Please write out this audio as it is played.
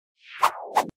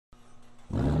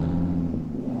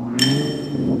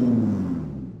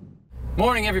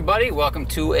Morning, everybody. Welcome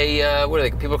to a, what are they,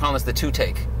 people calling this the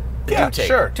two-take? Yeah, two-take,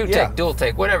 sure. Two-take, dual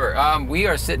take, whatever. We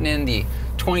are sitting in the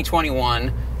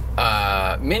 2021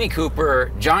 Mini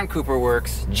Cooper John Cooper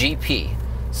Works GP.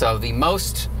 So the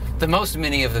most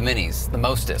mini of the minis, the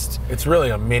mostest. It's really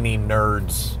a mini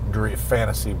nerd's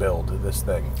fantasy build, this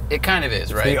thing. It kind of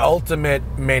is, right? The ultimate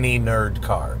mini nerd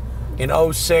car. In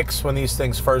 06, when these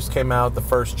things first came out, the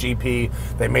first GP,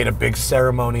 they made a big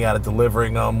ceremony out of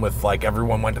delivering them with, like,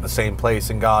 everyone went to the same place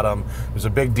and got them. It was a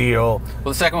big deal.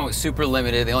 Well, the second one was super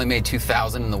limited. They only made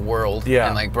 2,000 in the world. Yeah.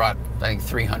 And, like, brought, I think,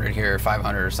 300 here,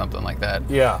 500 or something like that.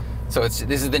 Yeah. So this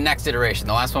is the next iteration.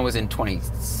 The last one was in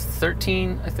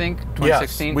 2013, I think,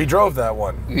 2016. Yes, we drove that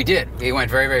one. We did. It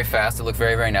went very, very fast. It looked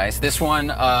very, very nice. This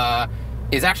one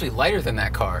is actually lighter than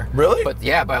that car. Really? But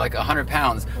yeah, by like 100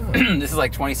 pounds. This is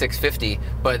like 2650,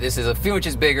 but this is a few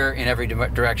inches bigger in every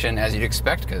direction, as you'd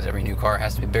expect, because every new car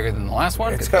has to be bigger than the last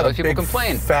one. It's got a people big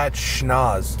complain. fat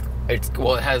schnoz. It's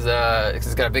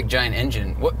it's got a big giant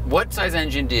engine. What size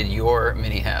engine did your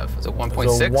Mini have? Was it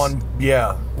 1.6?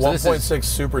 Yeah, So 1.6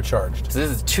 supercharged. So this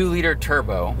is a 2-liter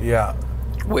turbo. Yeah.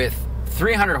 With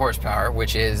 300 horsepower,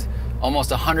 which is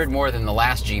almost 100 more than the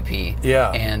last GP.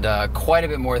 Yeah. And quite a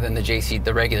bit more than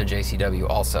the regular JCW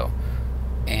also.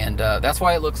 And that's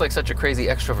why it looks like such a crazy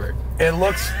extrovert. It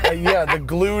looks, yeah, the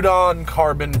glued-on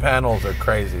carbon panels are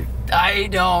crazy. I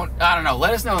don't know.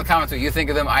 Let us know in the comments what you think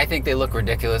of them. I think they look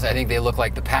ridiculous. I think they look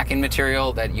like the packing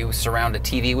material that you surround a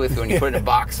TV with when you put it in a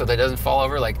box so that it doesn't fall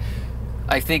over. Like,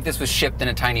 I think this was shipped in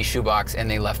a tiny shoebox and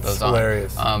they left those on.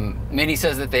 Hilarious. Mini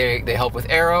says that they help with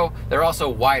aero. They're also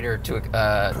wider to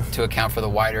account for the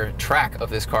wider track of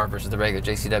this car versus the regular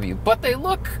JCW. But they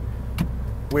look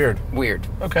weird.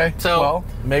 Okay. So well,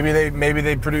 maybe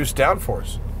they produce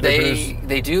downforce.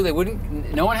 They do. They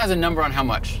wouldn't. No one has a number on how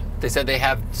much. They said they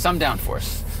have some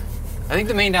downforce. I think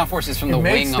the main downforce is from the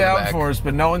wing on the back. It makes downforce,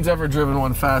 but no one's ever driven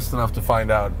one fast enough to find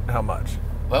out how much.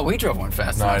 Well, we drove one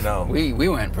fast enough. I know. We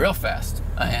went real fast,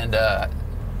 and I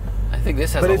think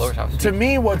this has a lower top speed. To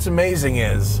me, what's amazing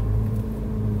is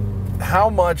how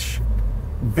much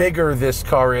bigger this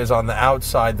car is on the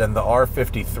outside than the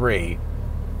R53,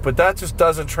 but that just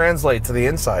doesn't translate to the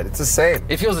inside. It's the same.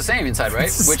 It feels the same inside, right?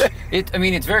 I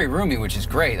mean, it's very roomy, which is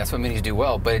great. That's what Minis do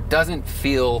well, but it doesn't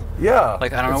feel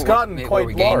like, I don't know, it's gotten quite where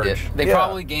we gained large. it. They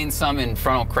probably gained some in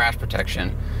frontal crash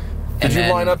protection. Did you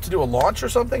line up to do a launch or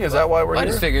something? Is that why we're here? I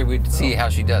just figured we'd see how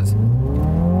she does. It's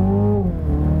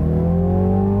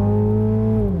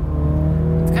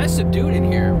kind of subdued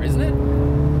in here, isn't it?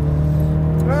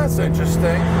 That's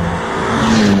interesting.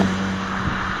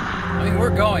 I mean, we're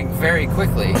going very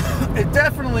quickly. It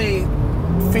definitely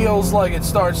feels like it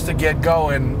starts to get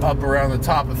going up around the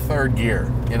top of third gear,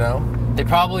 you know? They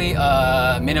probably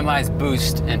minimize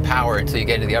boost and power until you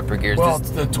get to the upper gears. Well, it's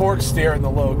the torque steer in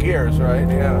the low gears, right?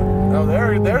 Yeah. Oh,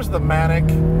 there's the manic.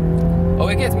 Oh,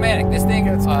 it gets manic. This thing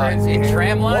gets crazy. in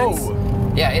tram lines.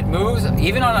 Whoa. Yeah, it moves.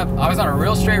 Even I was on a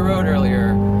real straight road earlier.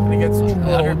 And it gets a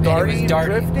little darty,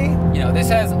 drifty. You know, this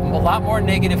has a lot more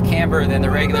negative camber than the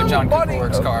regular John Cooper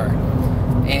Works car.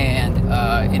 And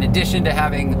in addition to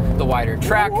having the wider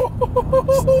track,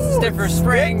 stiffer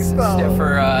springs,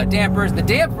 stiffer dampers. The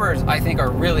dampers, I think, are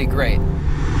really great.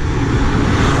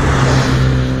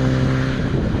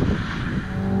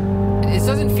 It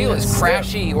doesn't feel as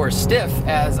crashy or stiff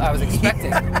as I was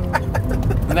expecting.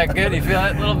 Isn't that good? You feel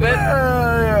it a little bit?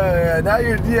 Yeah. Now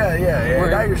you're,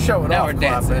 now you're showing off. Now we're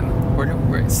dancing.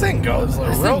 This thing goes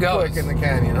real quick in the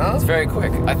canyon, huh? It's very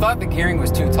quick. I thought the gearing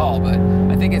was too tall, but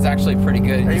I think it's actually pretty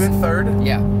good. Are you in third?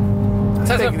 Yeah. It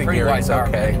has a pretty wide power.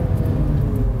 Okay.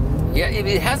 Yeah,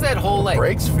 it has that whole, like...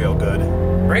 Brakes feel good.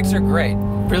 Brakes are great.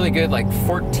 Really good, like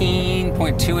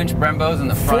 14.2-inch Brembos in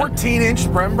the front. 14-inch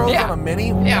Brembos on a Mini?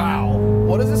 Yeah. Wow.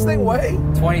 What does this thing weigh?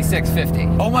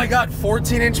 2650. Oh my God,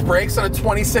 14-inch brakes on a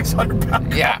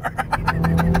 2,600-pound car. Yeah.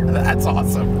 That's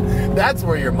awesome. That's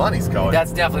where your money's going.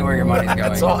 That's definitely where your money's going.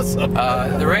 That's awesome.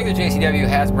 The regular JCW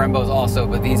has Brembos also,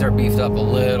 but these are beefed up a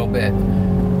little bit.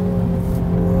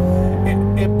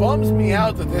 It bums me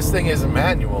out that this thing isn't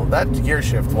manual. That gear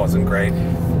shift wasn't great.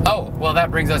 Oh, well,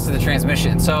 that brings us to the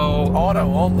transmission. So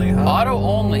auto only, huh? Auto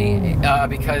only,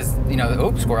 because, you know,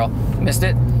 oops, squirrel, missed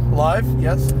it. Live?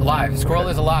 Yes? Live. Squirrel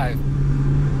is alive.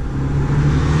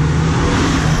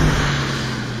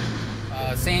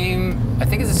 I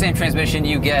think it's the same transmission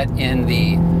you get in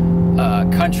the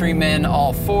Countryman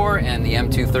All-4 and the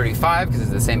M235, because it's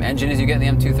the same engine as you get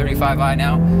in the M235i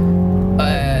now.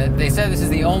 They said this is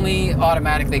the only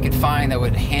automatic they could find that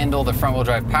would handle the front-wheel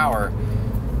drive power.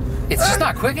 It's just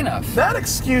not quick enough. That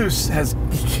excuse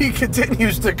he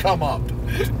continues to come up.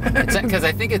 Because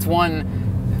I think it's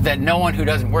one that no one who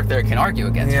doesn't work there can argue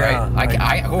against,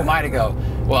 right? Who am I to go,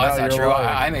 well, that's not true.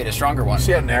 I made a stronger one. You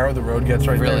see how narrow the road gets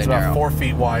right there? It's about 4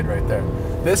 feet wide right there.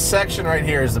 This section right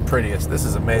here is the prettiest. This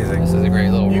is amazing. This is a great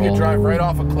little roll. You could drive right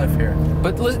off a cliff here.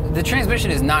 But listen, the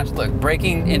transmission is not, look,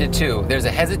 breaking into 2. There's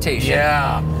a hesitation.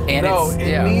 Yeah. And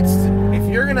it needs to,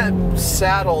 if you're gonna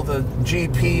saddle the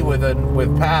GP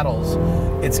with paddles,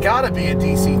 it's gotta be a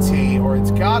DCT or it's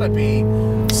gotta be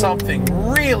something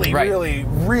really, really,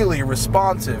 really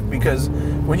responsive, because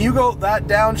when you go that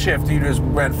downshift you just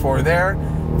went for there,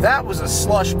 that was a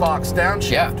slush box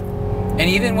downshift. Yeah. And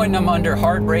even when I'm under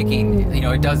hard braking, you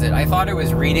know, it does it. I thought it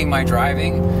was reading my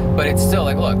driving, but it's still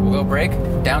like, look, we'll go brake,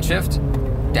 downshift,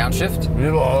 downshift.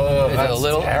 That's a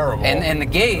little terrible. And the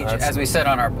gauge, as we said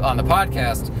on the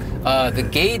podcast, the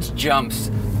gauge jumps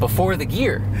before the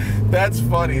gear. That's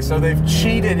funny. So they've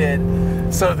cheated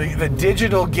it. So the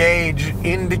digital gauge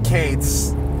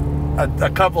indicates a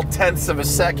couple tenths of a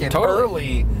second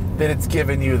early that it's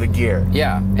giving you the gear.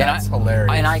 Yeah. That's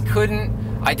hilarious. And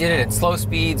I did it at slow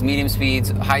speeds, medium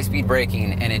speeds, high speed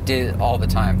braking, and it did it all the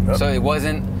time. Yep. So it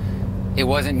wasn't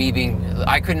me being,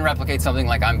 I couldn't replicate something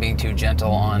like I'm being too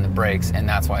gentle on the brakes, and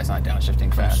that's why it's not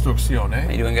downshifting fast. How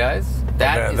you doing, guys?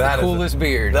 That is the coolest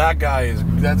beard. That guy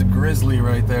that's Grizzly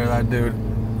right there, that dude.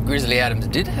 Grizzly Adams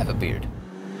did have a beard.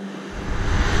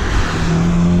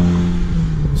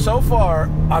 So far,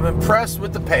 I'm impressed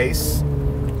with the pace,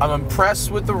 I'm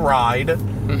impressed with the ride,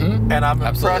 and I'm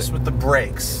impressed with the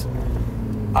brakes.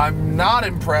 I'm not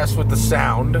impressed with the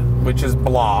sound, which is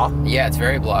blah. Yeah, it's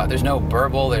very blah. There's no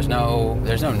burble, there's no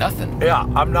nothing. Yeah,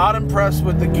 I'm not impressed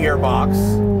with the gearbox.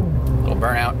 Little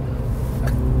burnout.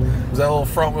 Is that a little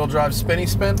front wheel drive spinny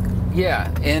spin? Yeah,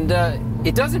 and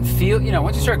it doesn't feel, you know,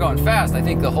 once you start going fast, I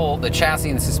think the chassis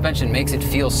and the suspension makes it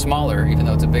feel smaller, even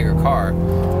though it's a bigger car.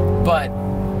 But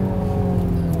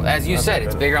as you said,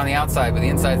 it's bigger on the outside, but the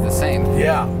inside's the same.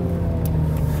 Yeah.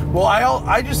 Well,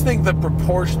 I just think the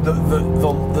proportion,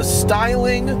 the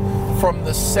styling from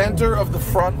the center of the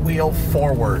front wheel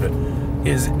forward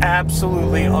is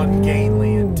absolutely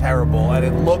ungainly and terrible, and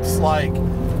it looks like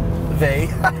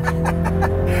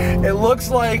it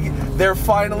looks like they're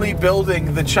finally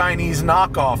building the Chinese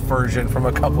knockoff version from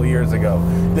a couple years ago.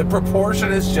 The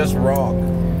proportion is just wrong.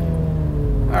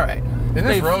 All right. Isn't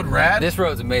this road rad? This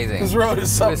road's amazing. This road is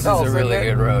something else. This is a really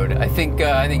good road. I think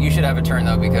you should have a turn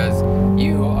though, because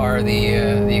you are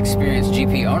the experienced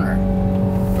GP owner,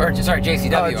 or sorry,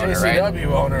 JCW owner, right? JCW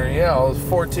owner. Yeah, it was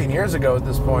 14 years ago at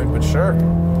this point, but sure.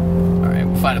 All right,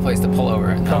 we'll find a place to pull over.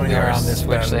 And coming around this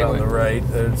bend on the right,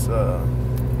 there's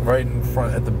right in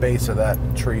front at the base of that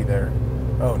tree there.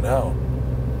 Oh no.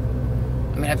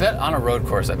 I mean, I bet on a road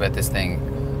course, I bet this thing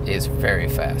is very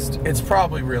fast. It's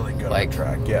probably really good on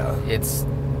track, yeah. It's,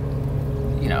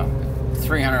 you know,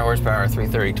 300 horsepower,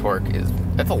 330 torque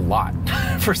that's a lot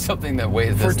for something that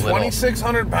weighs this little. For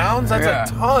 2,600 pounds,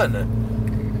 that's a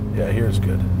ton. Yeah, here's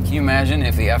good. Can you imagine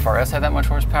if the FRS had that much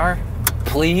horsepower?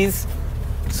 Please,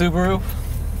 Subaru.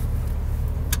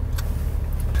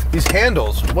 These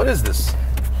handles, what is this?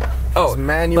 Oh,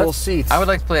 manual seats. I would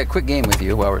like to play a quick game with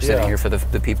you while we're sitting here for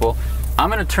the people. I'm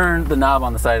going to turn the knob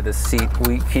on the side of this seat.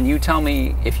 Can you tell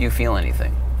me if you feel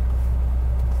anything?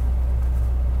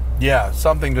 Yeah,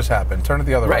 something just happened. Turn it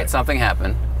the other way. Right, something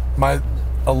happened.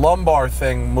 A lumbar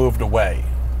thing moved away.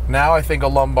 Now I think a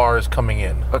lumbar is coming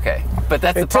in. Okay, but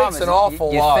that's the problem. It takes an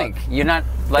awful lot. You think. You're not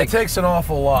like. It takes an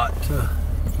awful lot.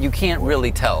 You can't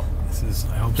really tell.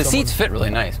 I hope the seats fit really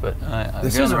nice, but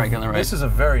this is a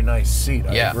very nice seat.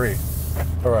 I agree.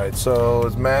 All right, so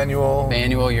it's manual.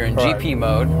 Manual, you're in GP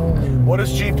mode. What is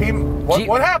GP?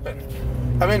 What happened?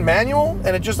 I'm in manual,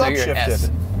 and it just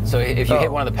upshifted. So if you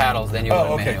hit one of the paddles, then you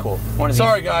go to manual. Cool.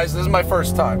 Sorry, guys, this is my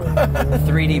first time.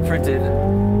 3D printed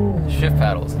shift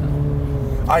paddles.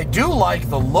 I do like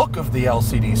the look of the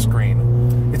LCD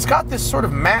screen. It's got this sort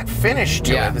of matte finish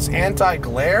to it, this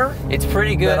anti-glare. It's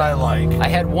pretty good. That I like. I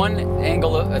had one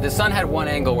angle, the sun had one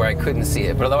angle where I couldn't see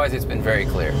it, but otherwise it's been very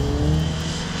clear.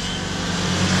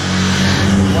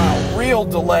 Wow, real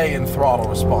delay in throttle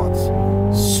response.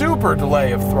 Super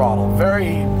delay of throttle,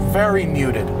 very, very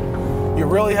muted. You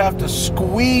really have to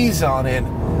squeeze on it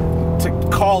to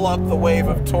call up the wave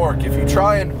of torque. If you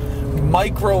try and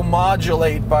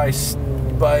micro-modulate by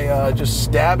just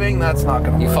stabbing, that's not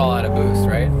going to work. You fall out of boost,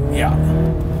 right? Yeah.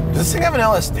 Does this thing have an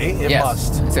LSD? It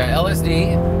must. It's got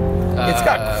LSD. It's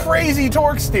got crazy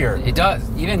torque steer. It does.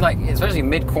 Even like, especially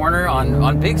mid-corner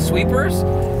on big sweepers.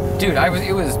 Dude,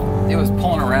 it was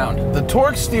pulling around. The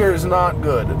torque steer is not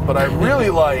good, but I really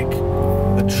like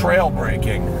the trail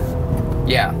braking.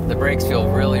 Yeah, the brakes feel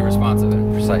really responsive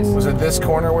and precise. Was it this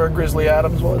corner where Grizzly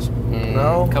Adams was?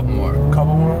 No? A couple more.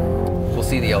 Couple more? We'll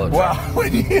see the yellow truck. Wow,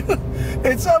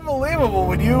 it's unbelievable.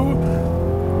 When you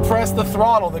press the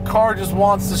throttle, the car just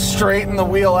wants to straighten the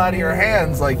wheel out of your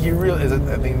hands. Like you really,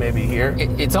 I think maybe here.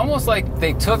 It's almost like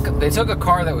they took a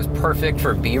car that was perfect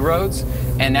for B roads,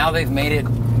 and now they've made it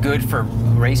good for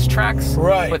racetracks.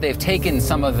 Right. But they've taken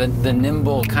some of the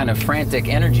nimble, kind of frantic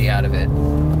energy out of it.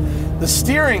 The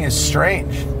steering is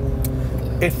strange.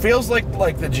 It feels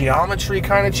like the geometry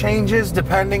kind of changes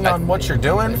depending on what you're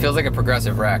doing. It feels like a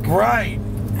progressive rack. Right.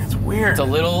 It's weird. It's a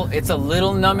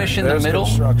little numbish in the middle.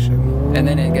 Construction. And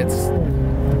then it gets.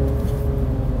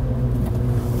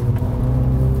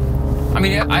 I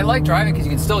mean, I like driving because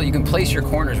you can place your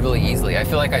corners really easily. I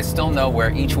feel like I still know where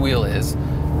each wheel is.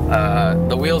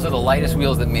 The wheels are the lightest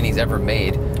wheels that Mini's ever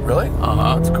made. Really?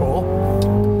 That's cool.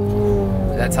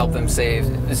 That's helped them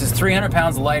save. This is 300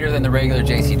 pounds lighter than the regular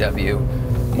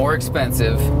JCW, more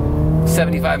expensive,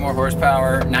 75 more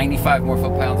horsepower, 95 more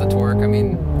foot-pounds of torque. I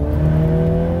mean,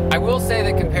 I will say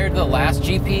that compared to the last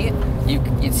GP,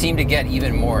 you seem to get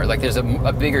even more. Like there's a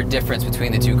bigger difference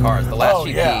between the two cars. The last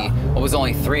GP was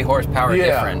only 3 horsepower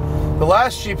different. The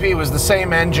last GP was the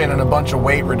same engine and a bunch of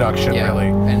weight reduction, really.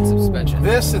 And suspension.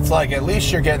 This, it's like at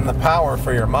least you're getting the power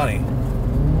for your money.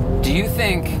 Do you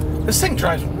think... This thing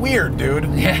drives weird, dude.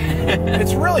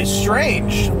 It's really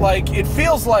strange. Like it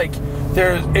feels like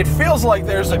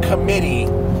there's a committee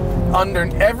under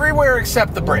everywhere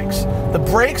except the brakes. The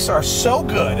brakes are so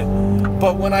good,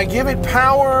 but when I give it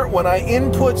power, when I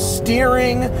input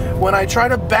steering, when I try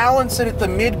to balance it at the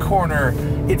mid corner,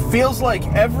 it feels like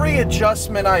every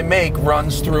adjustment I make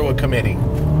runs through a committee.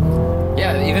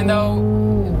 Yeah, even though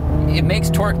it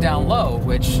makes torque down low,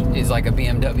 which is like a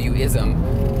BMW ism,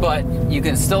 but you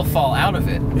can still fall out of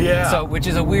it. Yeah. So, which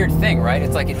is a weird thing, right?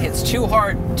 It's like it hits too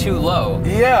hard, too low.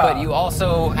 Yeah. But you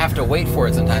also have to wait for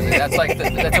it sometimes. And that's like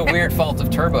that's a weird fault of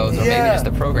turbos, or maybe just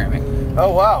the programming. Oh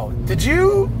wow! Did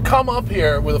you come up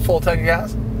here with a full tank of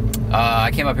gas? I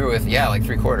came up here with like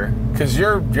 3/4. Because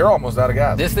you're almost out of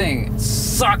gas. This thing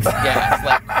sucks gas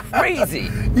like crazy.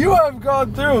 You have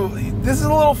gone through. This is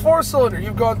a little 4-cylinder.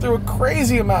 You've gone through a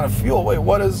crazy amount of fuel. Wait,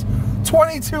 what is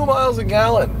 22 miles a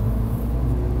gallon?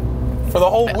 For the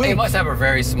whole week. It must have a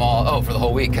very small, for the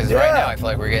whole week, because right now I feel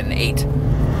like we're getting 8.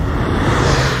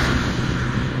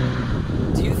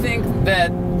 Do you think that,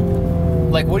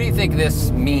 like, what do you think this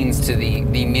means to the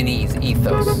Mini's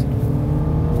ethos?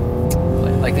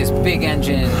 Like this big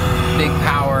engine, big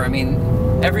power. I mean,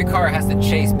 every car has to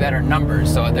chase better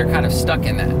numbers, so they're kind of stuck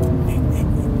in that.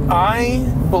 I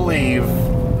believe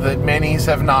that Minis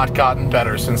have not gotten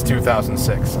better since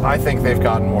 2006. I think they've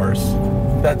gotten worse.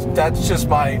 That's just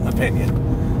my opinion,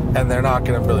 and they're not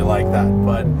going to really like that.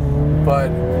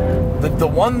 But the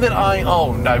one that I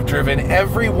owned, I've driven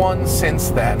every one since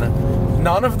then.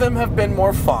 None of them have been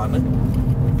more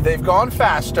fun. They've gone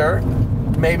faster.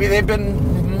 Maybe they've been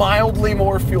mildly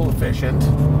more fuel efficient.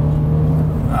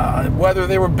 Whether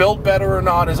they were built better or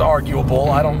not is arguable.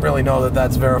 I don't really know that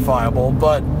that's verifiable,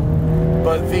 but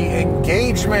the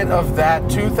engagement of that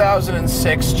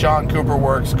 2006 John Cooper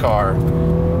Works car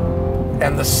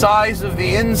and the size of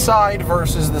the inside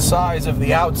versus the size of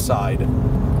the outside,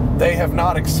 they have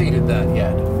not exceeded that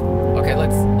yet. Okay,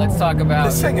 let's talk about...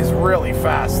 This thing is really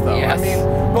fast, though. Yes. I mean,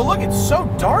 but look, it's so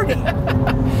darty.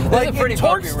 Like, it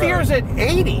torque steers at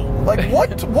 80. Like,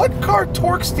 what car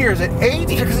torque steers at 80?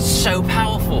 Because it's so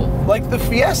powerful. Like, the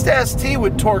Fiesta ST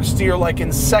would torque steer, like, in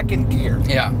 2nd gear.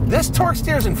 Yeah. This torque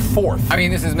steers in 4th. I mean,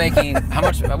 this is making...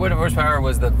 what horsepower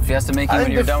was the Fiesta making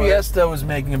when you were done with it? I think the Fiesta was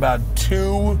making about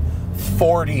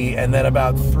 240 and then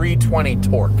about 320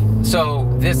 torque.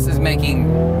 So this is making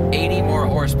 80 more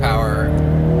horsepower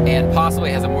and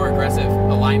possibly has a more aggressive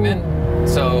alignment.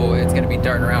 So it's going to be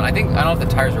darting around. I don't know if the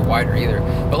tires are wider either.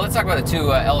 But let's talk about the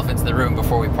two elephants in the room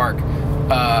before we park.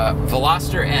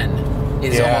 Veloster N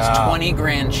is almost 20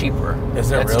 grand cheaper.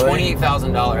 Is it That's really?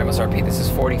 $28,000 MSRP. This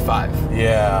is 45.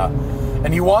 Yeah.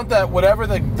 And you want that, whatever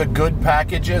the good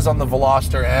package is on the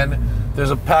Veloster N, there's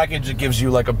a package that gives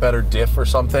you like a better diff or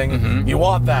something. Mm-hmm. You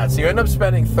want that. So you end up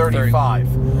spending 35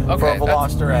 for a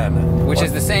Veloster N. Which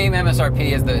is the same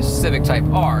MSRP as the Civic Type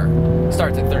R.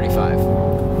 Starts at 35.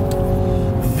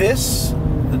 This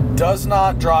does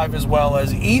not drive as well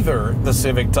as either the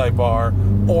Civic Type R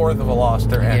or the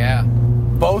Veloster N. Yeah.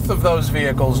 Both of those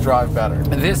vehicles drive better.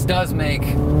 This does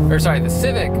the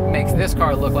Civic makes this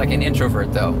car look like an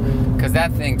introvert though. Because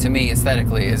that thing to me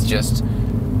aesthetically is just,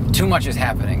 too much is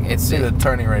happening. See the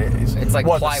turning radius. It's like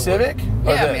what, plywood. The Civic?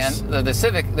 Yeah, man. The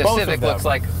Civic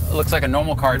looks like a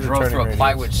normal car drove through a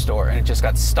plywood store and it just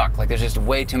got stuck. Like there's just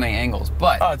way too many angles.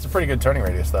 But it's a pretty good turning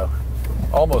radius though.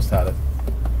 Almost had it.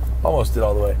 Almost did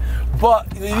all the way. But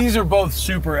these are both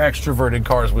super extroverted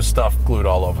cars with stuff glued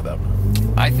all over them.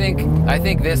 I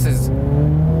think this is,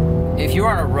 if you're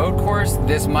on a road course,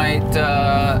 this might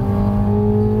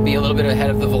be a little bit ahead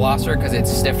of the Veloster because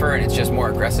it's stiffer and it's just more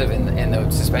aggressive in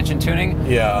the suspension tuning.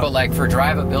 Yeah. But like for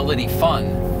drivability fun,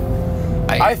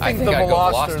 I think the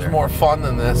Veloster is more fun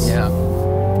than this. Yeah.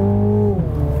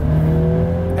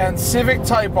 And Civic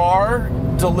Type R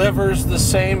delivers the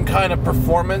same kind of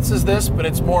performance as this, but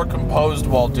it's more composed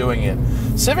while doing it.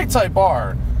 Civic Type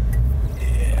R,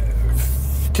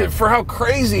 for how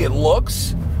crazy it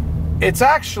looks, it's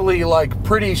actually like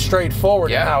pretty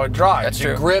straightforward in how it drives. That's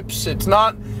true. It grips. It's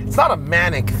not a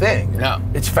manic thing. No.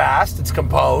 It's fast. It's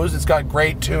composed. It's got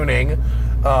great tuning,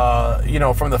 you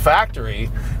know, from the factory.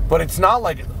 But it's not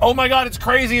like, oh my God, it's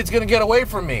crazy. It's gonna get away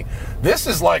from me. This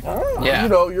is like, you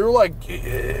know, you're like,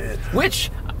 which,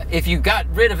 if you got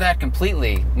rid of that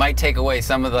completely, might take away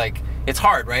some of the, like, it's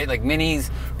hard, right? Like minis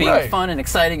being fun and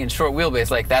exciting and short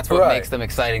wheelbase, like that's what makes them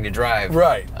exciting to drive.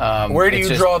 Right. Where do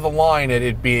you draw the line at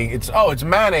it being, it's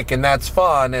manic and that's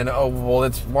fun, and oh well,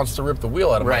 it wants to rip the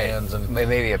wheel out of my hands, and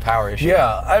maybe a power issue.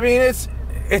 Yeah, I mean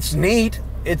it's neat.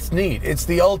 It's neat. It's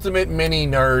the ultimate mini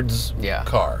nerds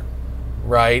car,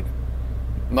 right?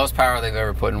 Most power they've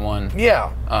ever put in one.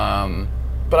 Yeah.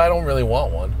 But I don't really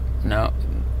want one. No.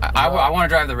 I want to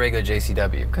drive the regular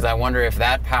JCW because I wonder if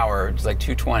that power, which is like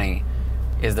 220,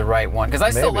 is the right one. Because I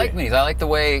still like minis. I like the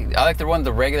way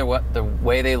the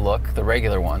way they look, the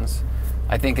regular ones.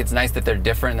 I think it's nice that they're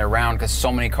different and they're round because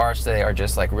so many cars today are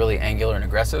just like really angular and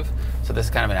aggressive. So this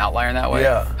is kind of an outlier in that way.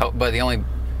 Yeah. But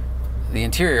the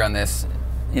interior on this,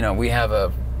 you know, we have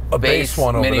a base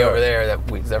one Mini over there that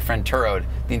our friend Turoed.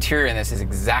 The interior in this is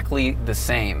exactly the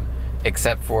same,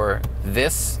 except for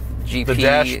this GP the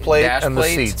dash plate and the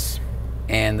seats.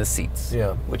 And the seats.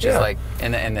 Yeah. Which is like,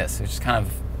 and this, which is kind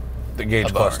of the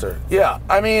gauge cluster. Yeah.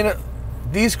 I mean,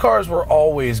 these cars were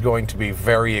always going to be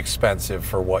very expensive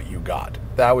for what you got.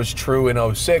 That was true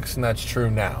in 06 and that's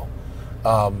true now.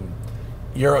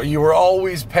 You were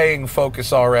always paying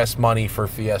Focus RS money for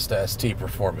Fiesta ST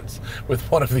performance with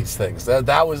one of these things.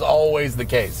 That was always the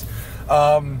case.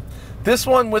 This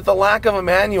one, with the lack of a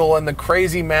manual and the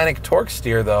crazy manic torque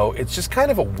steer, though, it's just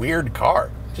kind of a weird car.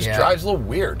 It just drives a little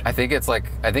weird. I think it's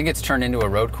turned into a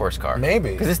road course car.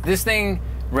 Maybe. Because this thing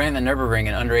ran the Nürburgring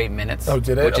in under 8 minutes. Oh,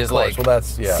 did it? Which is like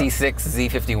that's, C6,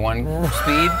 Z51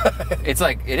 speed. It's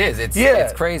like, it is.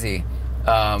 It's crazy.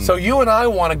 So you and I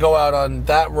want to go out on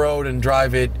that road and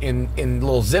drive it in a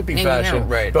little zippy fashion,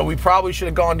 right? But we probably should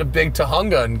have gone to Big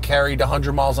Tahunga and carried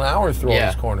 100 miles an hour through all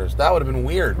those corners. That would have been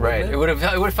weird, right? It would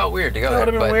have felt weird to go. That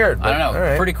would have been weird. I don't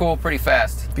know. Pretty cool, pretty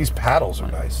fast. These paddles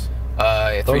are nice.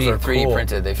 Those are 3D cool.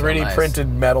 printed. They feel 3D nice. printed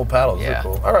metal paddles. They're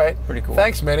cool. All right, pretty cool.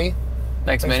 Thanks, Mini.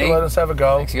 Thanks, Mini. For letting us have a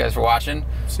go. Thanks, you guys, for watching.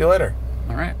 See you later.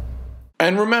 All right.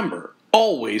 And remember,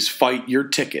 always fight your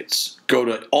tickets. Go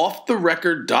to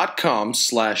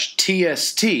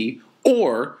offtherecord.com/TST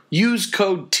or use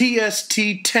code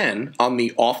TST10 on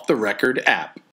the Off the Record app.